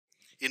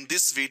In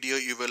this video,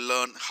 you will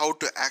learn how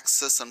to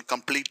access and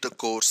complete the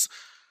course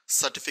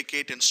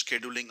Certificate in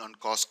Scheduling and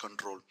Cost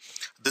Control.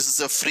 This is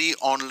a free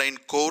online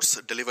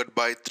course delivered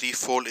by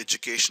Threefold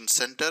Education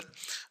Center,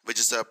 which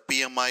is a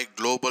PMI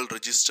Global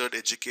Registered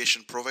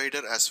Education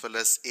Provider as well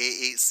as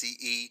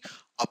AACE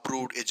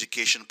approved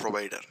education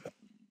provider.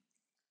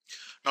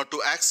 Now,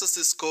 to access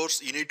this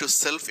course, you need to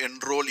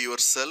self-enroll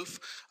yourself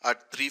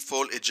at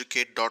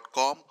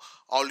threefoldeducate.com.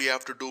 All you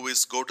have to do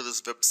is go to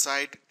this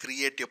website,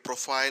 create your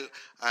profile,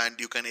 and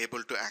you can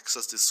able to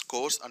access this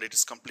course, and it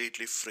is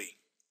completely free.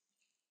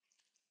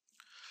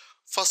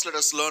 First, let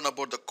us learn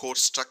about the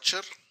course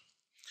structure.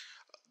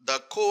 The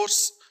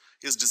course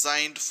is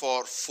designed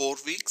for 4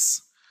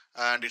 weeks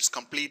and it's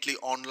completely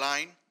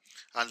online,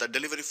 and the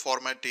delivery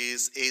format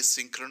is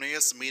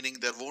asynchronous, meaning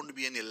there won't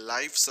be any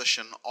live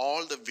session.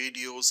 All the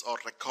videos are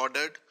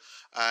recorded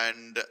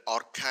and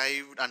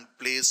archived and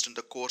placed in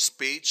the course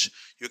page.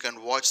 You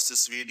can watch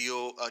this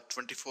video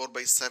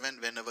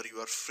 24/7 whenever you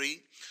are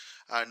free,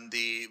 and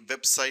the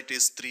website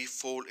is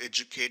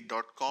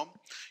threefoldeducate.com.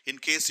 In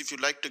case if you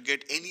like to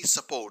get any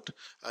support,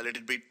 let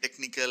it be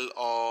technical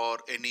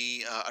or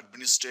any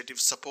administrative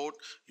support,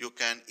 you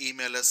can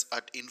email us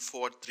at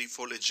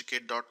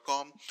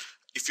info@threefoldeducate.com.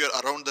 If you're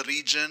around the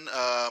region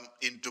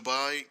in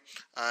Dubai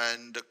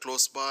and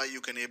close by,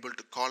 you can able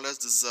to call us.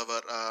 This is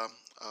our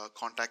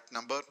contact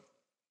number.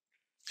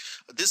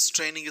 This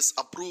training is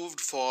approved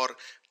for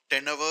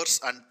 10 hours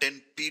and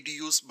 10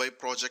 PDUs by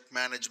Project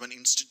Management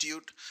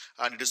Institute,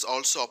 and it is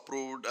also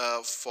approved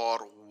for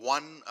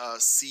 1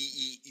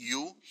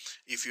 CEU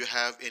if you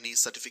have any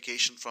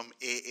certification from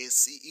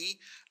AACE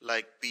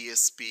like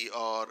PSP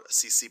or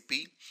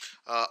CCP.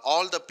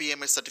 All the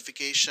PMI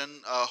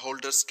certification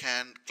holders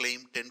can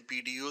claim 10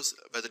 PDUs,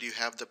 whether you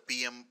have the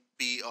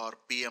PMP or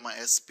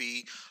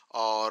PMISP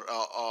or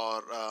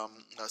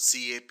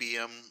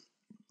CAPM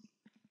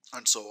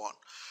and so on.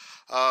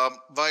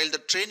 While the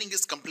training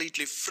is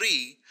completely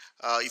free,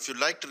 if you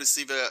like to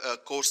receive a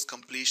course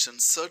completion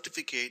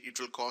certificate, it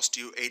will cost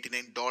you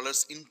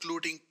 $89,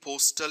 including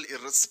postal,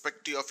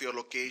 irrespective of your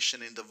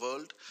location in the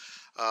world.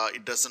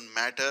 It doesn't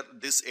matter.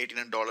 This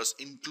 $89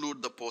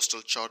 include the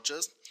postal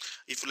charges.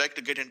 If you like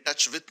to get in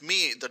touch with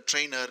me, the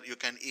trainer, you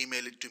can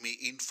email it to me,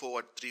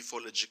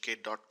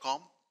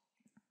 info@threefoldeducate.com.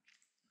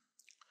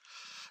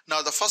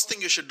 Now, the first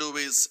thing you should do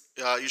is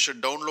you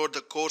should download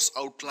the course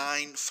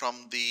outline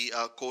from the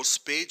course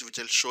page, which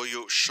I'll show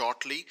you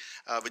shortly,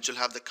 which will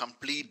have the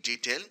complete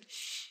detail.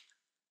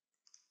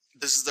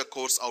 This is the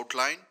course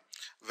outline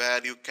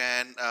where you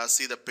can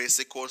see the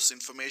basic course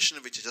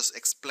information, which I just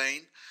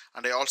explained.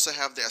 And I also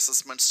have the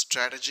assessment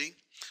strategy,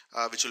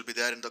 which will be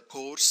there in the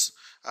course.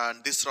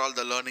 And these are all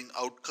the learning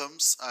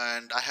outcomes.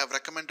 And I have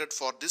recommended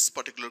for this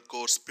particular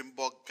course,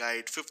 PMBOK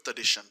Guide 5th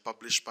edition,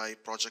 published by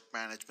Project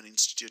Management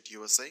Institute,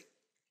 USA.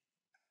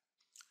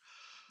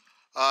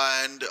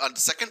 And on the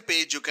second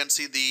page, you can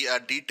see the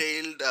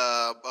detailed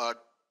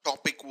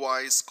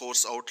topic-wise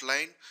course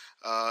outline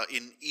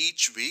in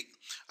each week.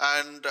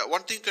 And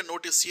one thing you can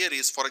notice here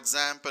is, for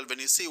example, when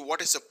you see what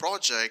is a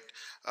project,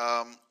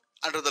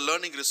 under the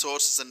learning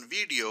resources and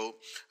video,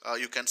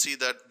 you can see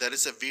that there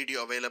is a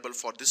video available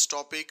for this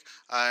topic,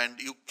 and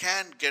you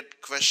can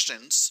get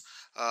questions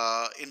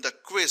in the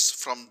quiz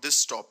from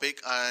this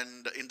topic.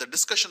 And in the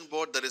discussion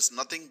board, there is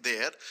nothing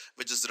there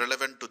which is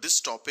relevant to this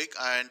topic,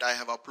 and I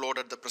have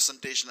uploaded the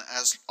presentation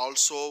as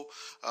also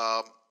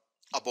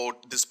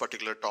about this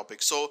particular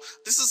topic. So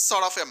this is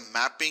sort of a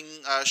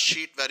mapping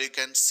sheet where you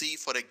can see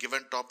for a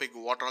given topic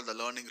what are the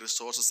learning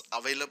resources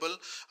available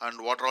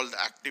and what are all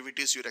the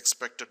activities you're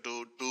expected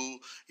to do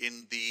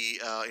in the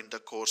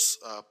course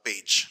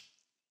page.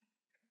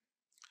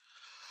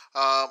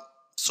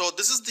 So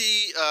this is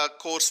the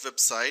course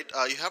website.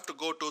 You have to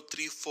go to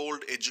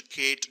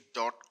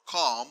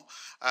threefoldeducate.com,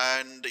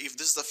 and if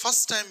this is the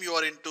first time you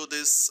are into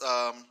this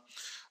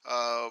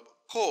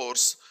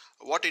course,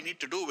 what you need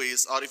to do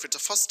is, or if it's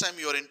the first time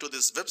you are into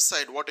this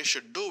website, what you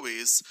should do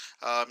is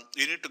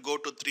you need to go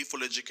to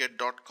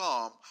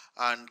threefoldeducate.com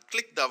and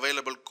click the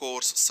available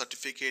course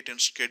Certificate in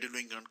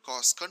Scheduling and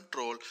Cost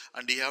Control,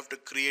 and you have to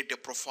create a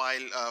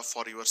profile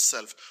for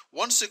yourself.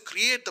 Once you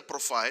create the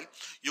profile,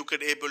 you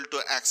can able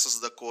to access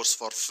the course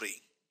for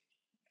free.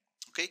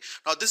 Okay,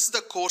 now this is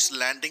the course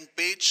landing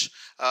page.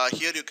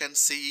 Here you can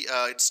see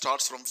it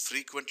starts from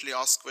frequently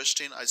asked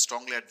question. I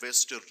strongly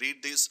advise to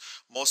read this.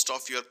 Most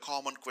of your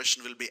common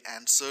question will be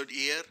answered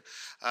here.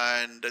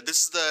 And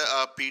this is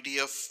the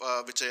PDF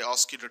which I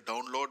ask you to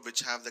download, which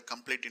have the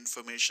complete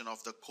information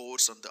of the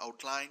course and the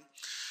outline.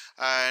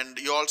 And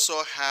you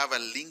also have a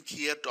link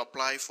here to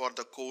apply for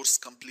the course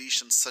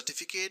completion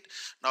certificate.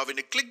 Now when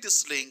you click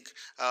this link,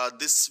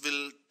 this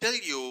will tell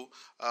you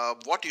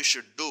what you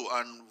should do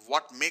and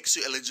what makes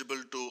you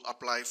eligible to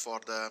apply for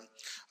the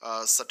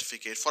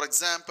certificate. For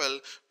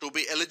example, to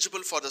be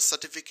eligible for the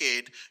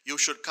certificate, you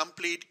should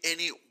complete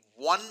any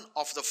one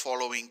of the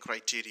following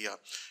criteria.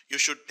 You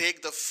should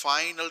take the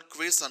final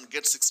quiz and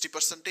get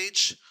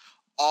 60%,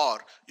 or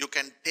you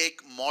can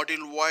take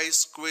module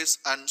wise quiz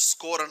and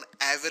score an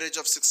average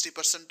of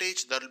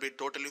 60%. There will be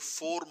totally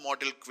 4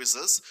 module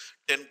quizzes,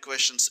 10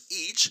 questions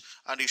each,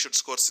 and you should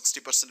score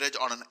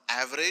 60% on an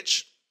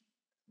average.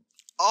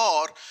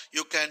 Or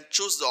you can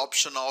choose the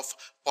option of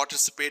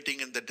participating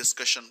in the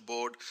discussion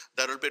board.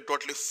 There will be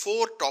totally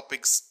 4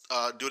 topics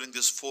during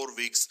these 4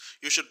 weeks.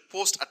 You should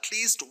post at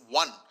least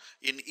one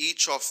in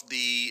each of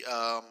the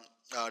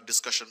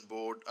discussion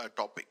board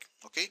topic.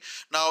 Okay,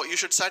 now you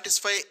should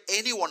satisfy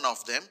any one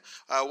of them.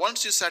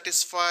 Once you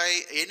satisfy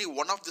any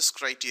one of this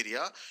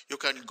criteria, you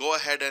can go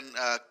ahead and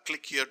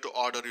click here to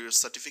order your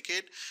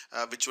certificate,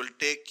 which will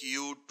take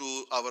you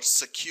to our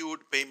secured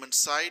payment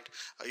site.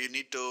 You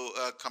need to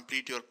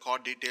complete your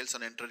card details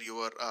and enter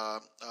your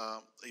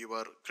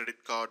credit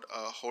card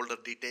holder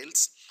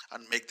details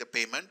and make the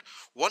payment.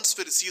 Once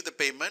we receive the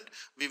payment,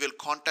 we will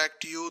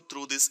contact you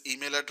through this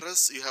email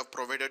address you have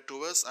provided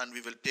to us, and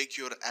we will take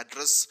your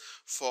address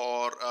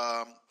for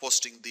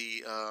posting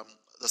the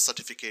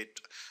certificate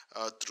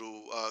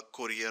through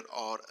courier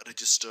or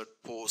registered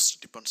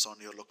post, depends on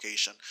your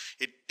location.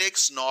 It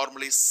takes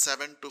normally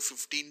 7 to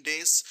 15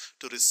 days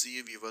to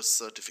receive your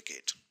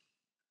certificate.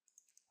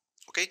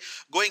 Okay,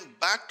 going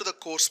back to the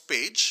course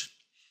page.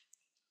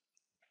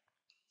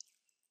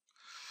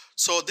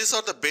 So these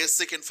are the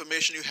basic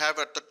information you have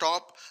at the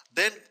top.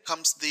 Then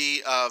comes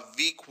the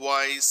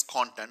week-wise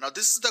content. Now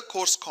this is the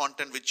course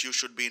content which you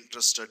should be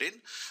interested in.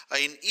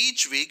 In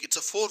each week, it's a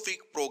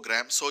 4-week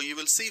program. So you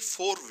will see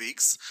 4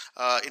 weeks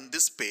in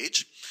this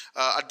page.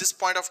 At this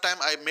point of time,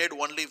 I made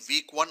only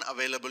week 1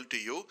 available to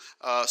you.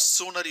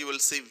 Sooner you will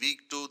see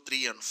week 2,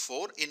 3 and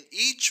 4. In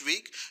each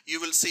week,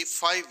 you will see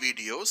 5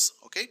 videos.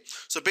 Okay.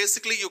 So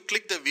basically you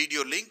click the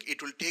video link.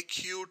 It will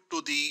take you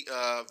to the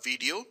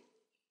video,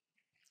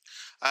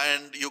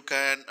 and you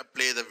can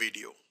play the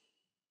video.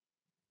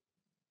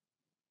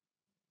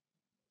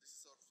 This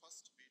is our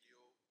first video.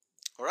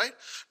 All right.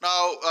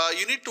 Now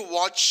you need to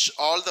watch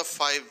all the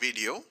 5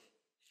 video,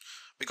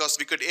 because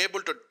we could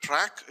able to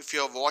track if you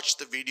have watched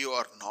the video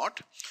or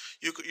not.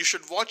 You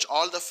should watch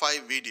all the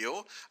 5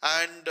 video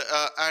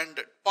and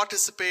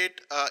participate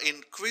in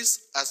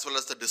quiz as well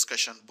as the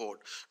discussion board.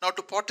 Now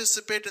to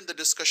participate in the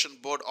discussion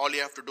board, all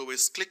you have to do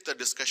is click the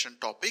discussion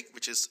topic,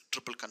 which is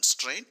triple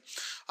constraint,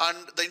 and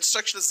the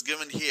instruction is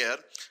given here.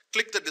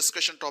 Click the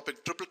discussion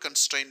topic triple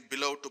constraint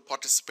below to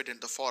participate in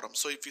the forum.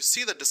 So if you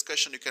see the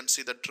discussion, you can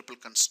see the triple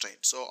constraint.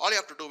 So all you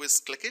have to do is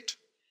click it.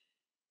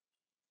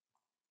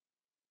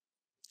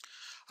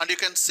 And you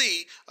can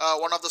see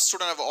one of the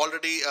students have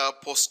already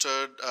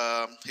posted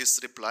his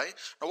reply.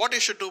 Now what you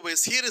should do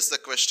is, here is the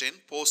question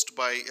posed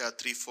by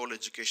Threefold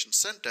Education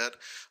Center.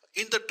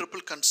 In the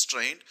triple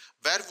constraint,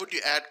 where would you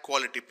add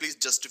quality? Please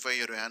justify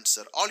your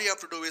answer. All you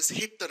have to do is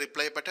hit the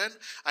reply button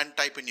and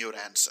type in your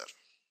answer.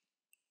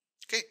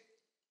 Okay.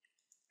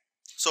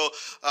 So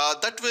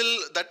that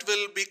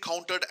will be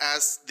counted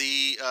as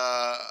the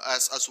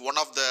as one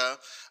of the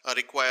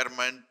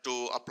requirement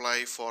to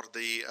apply for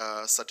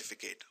the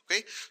certificate.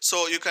 Okay,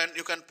 so you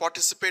can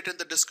participate in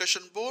the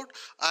discussion board,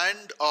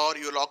 and or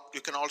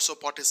you can also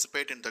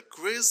participate in the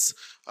quiz.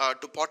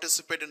 To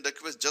participate in the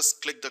quiz,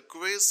 just click the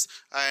quiz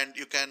and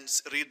you can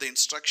read the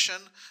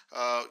instruction.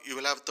 You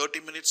will have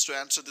 30 minutes to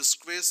answer this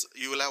quiz.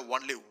 You will have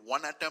only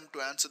one attempt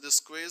to answer this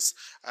quiz,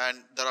 and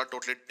there are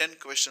totally 10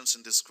 questions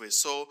in this quiz.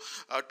 So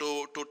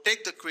to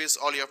take the quiz,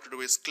 all you have to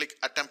do is click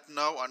attempt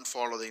now and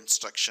follow the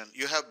instruction.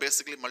 You have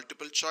basically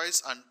multiple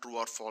choice and true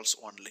or false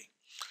only.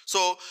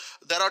 So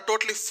there are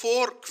totally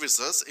 4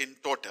 quizzes in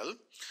total,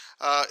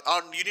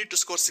 and you need to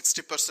score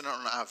 60%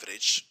 on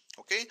average.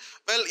 Okay,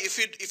 well, if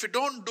you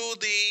don't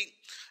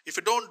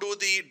do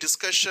the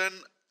discussion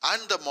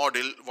and the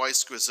module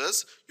voice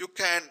quizzes, you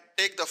can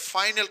take the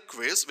final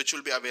quiz, which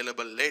will be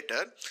available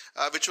later,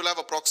 which will have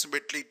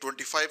approximately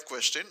 25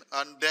 questions,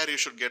 and there you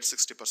should get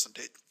 60%.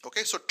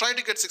 Okay, so try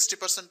to get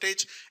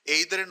 60%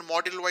 either in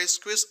module wise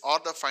quiz or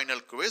the final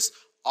quiz,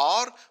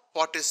 or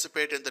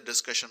participate in the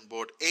discussion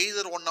board.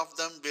 Either one of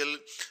them will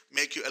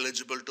make you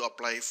eligible to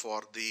apply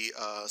for the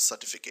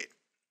certificate.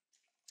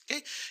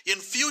 Okay. In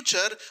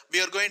future,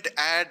 we are going to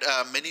add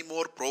many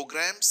more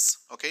programs.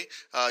 Okay,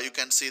 you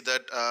can see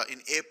that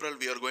in April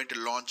we are going to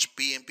launch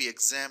PMP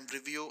exam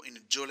review. In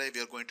July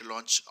we are going to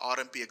launch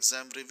RMP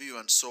exam review,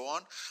 and so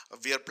on.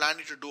 We are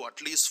planning to do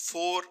at least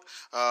 4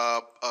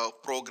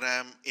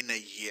 program in a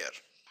year.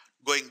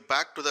 Going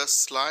back to the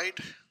slide.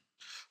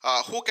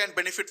 Who can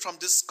benefit from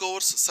this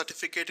course?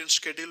 Certificate in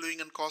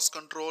scheduling and cost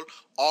control,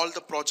 all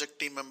the project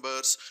team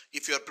members.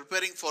 If you are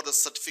preparing for the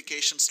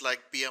certifications like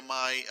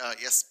PMI,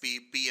 SP,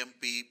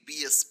 PMP,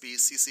 PSP,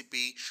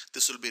 CCP,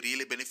 this will be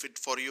really benefit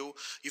for you.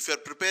 If you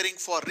are preparing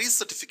for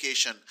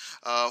recertification,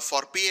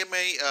 for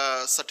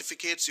PMI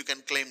certificates, you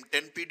can claim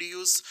 10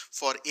 PDUs.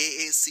 For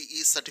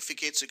AACE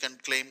certificates, you can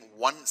claim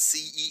 1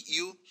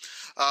 CEU.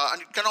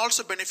 And it can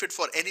also benefit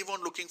for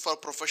anyone looking for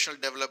professional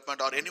development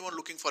or anyone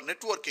looking for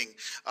networking.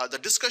 The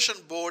discussion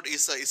discussion board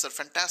is a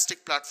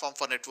fantastic platform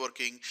for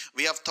networking.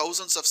 We have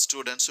thousands of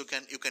students. You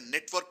can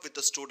network with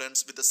the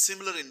students with a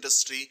similar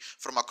industry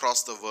from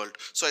across the world.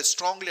 So I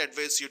strongly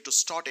advise you to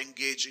start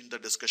engage in the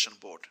discussion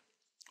board.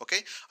 Okay,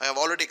 I have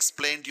already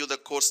explained you the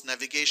course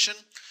navigation,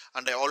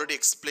 and I already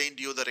explained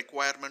you the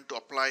requirement to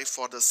apply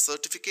for the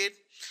certificate.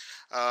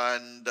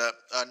 And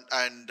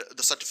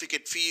the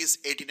certificate fee is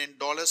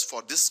 $89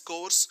 for this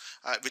course,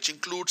 which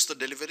includes the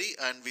delivery,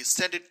 and we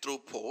send it through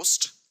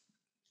post.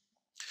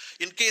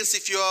 In case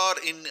if you are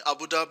in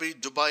Abu Dhabi,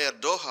 Dubai or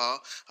Doha,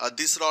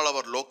 these are all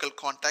our local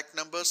contact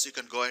numbers. You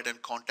can go ahead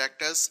and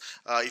contact us.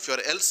 If you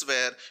are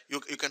elsewhere, you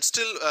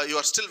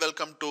are still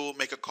welcome to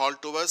make a call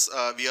to us.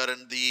 We are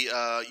in the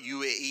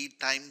UAE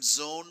time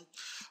zone.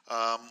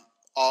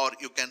 Or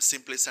you can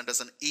simply send us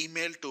an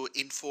email to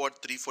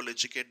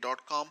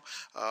info@34educate.com.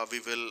 We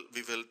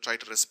will try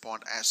to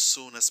respond as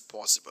soon as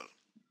possible.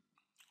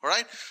 All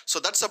right, so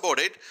that's about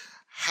it.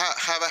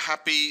 Have a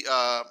happy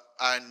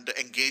and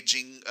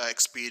engaging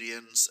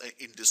experience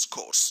in this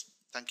course.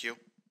 Thank you.